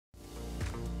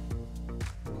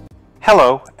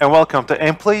Hello and welcome to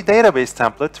Employee Database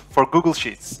Template for Google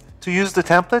Sheets. To use the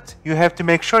template, you have to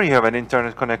make sure you have an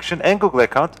internet connection and Google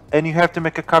account, and you have to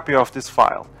make a copy of this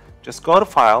file. Just go to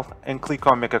File and click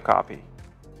on Make a Copy.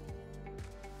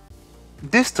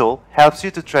 This tool helps you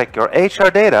to track your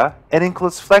HR data and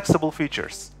includes flexible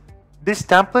features. This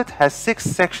template has 6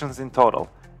 sections in total,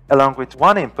 along with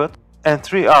 1 input and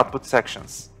 3 output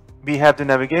sections. We have the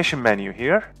navigation menu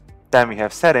here, then we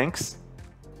have Settings,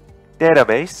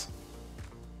 Database,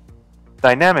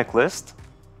 Dynamic List,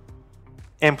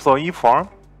 Employee Form,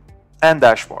 and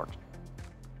Dashboard.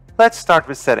 Let's start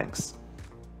with Settings.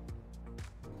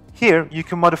 Here you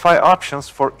can modify options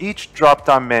for each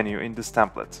drop-down menu in this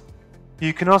template.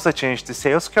 You can also change the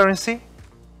sales currency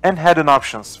and hidden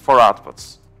options for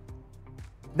outputs.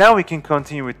 Now we can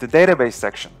continue with the Database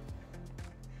section.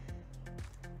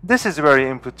 This is where you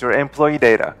input your employee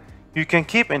data. You can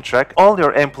keep in track all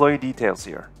your employee details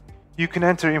here. You can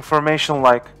enter information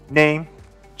like name,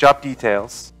 job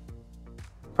details,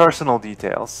 personal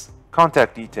details,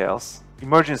 contact details,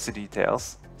 emergency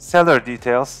details, seller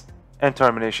details, and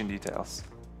termination details.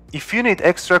 If you need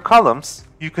extra columns,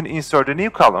 you can insert a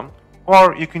new column,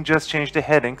 or you can just change the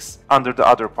headings under the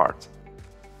other part.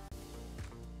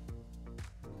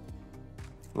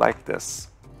 Like this.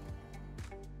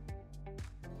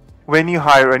 When you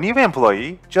hire a new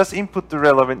employee, just input the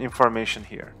relevant information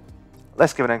here.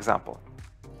 Let's give an example.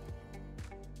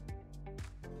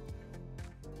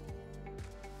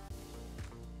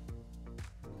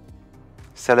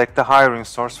 Select the hiring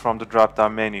source from the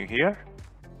drop-down menu here.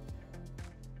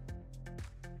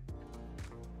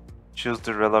 Choose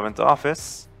the relevant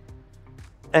office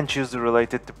and choose the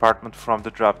related department from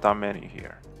the drop-down menu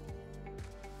here.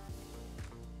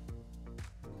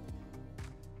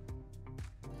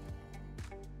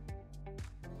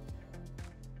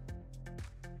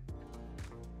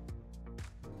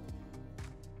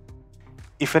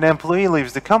 If an employee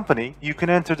leaves the company, you can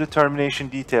enter the termination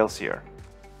details here.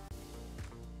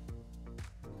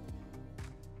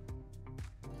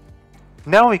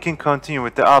 Now we can continue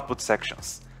with the output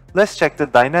sections. Let's check the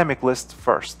dynamic list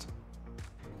first.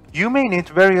 You may need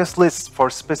various lists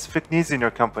for specific needs in your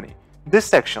company. This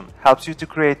section helps you to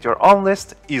create your own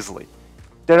list easily.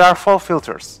 There are 4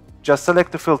 filters. Just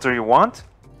select the filter you want,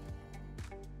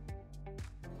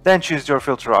 then choose your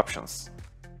filter options.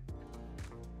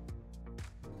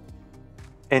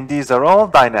 And these are all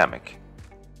dynamic.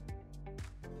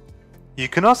 You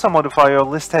can also modify your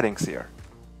list headings here.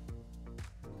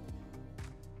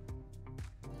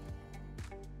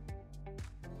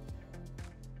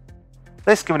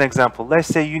 Let's give an example. Let's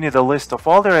say you need a list of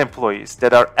all your employees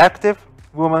that are active,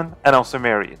 women, and also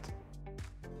married.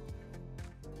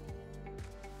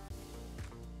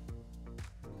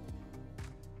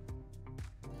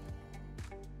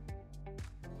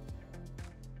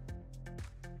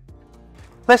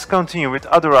 Let's continue with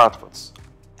other outputs.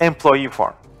 Employee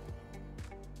Form.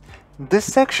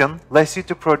 This section lets you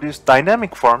to produce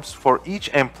dynamic forms for each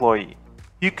employee.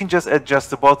 You can just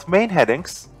adjust both main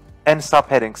headings and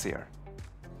subheadings here.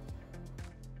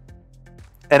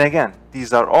 And again,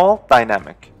 these are all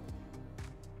dynamic.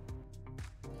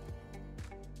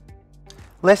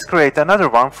 Let's create another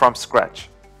one from scratch.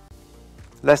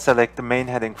 Let's select the main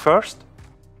heading first,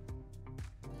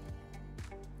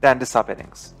 then the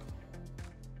subheadings.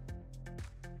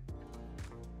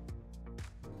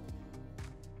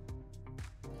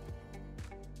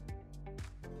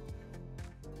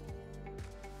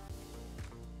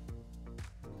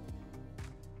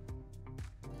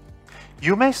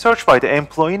 You may search by the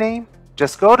employee name.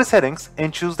 Just go to Settings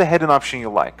and choose the heading option you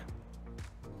like.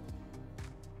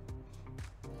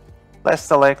 Let's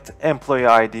select Employee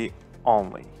ID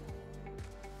only.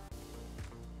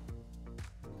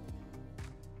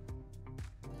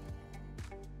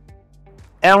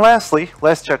 And lastly,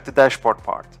 let's check the dashboard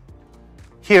part.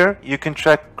 Here you can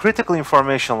track critical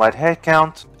information like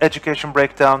headcount, education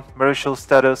breakdown, marital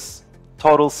status,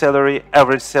 total salary,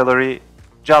 average salary,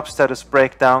 job status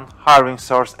breakdown, hiring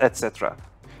source, etc.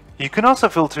 You can also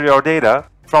filter your data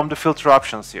from the filter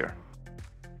options here.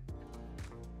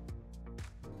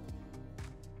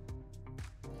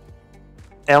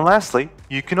 And lastly,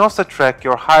 you can also track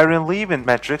your hiring leave-in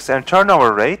metrics and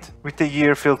turnover rate with the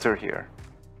year filter here.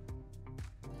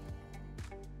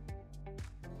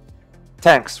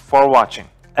 Thanks for watching,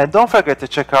 and don't forget to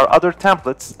check our other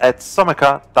templates at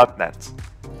someka.net.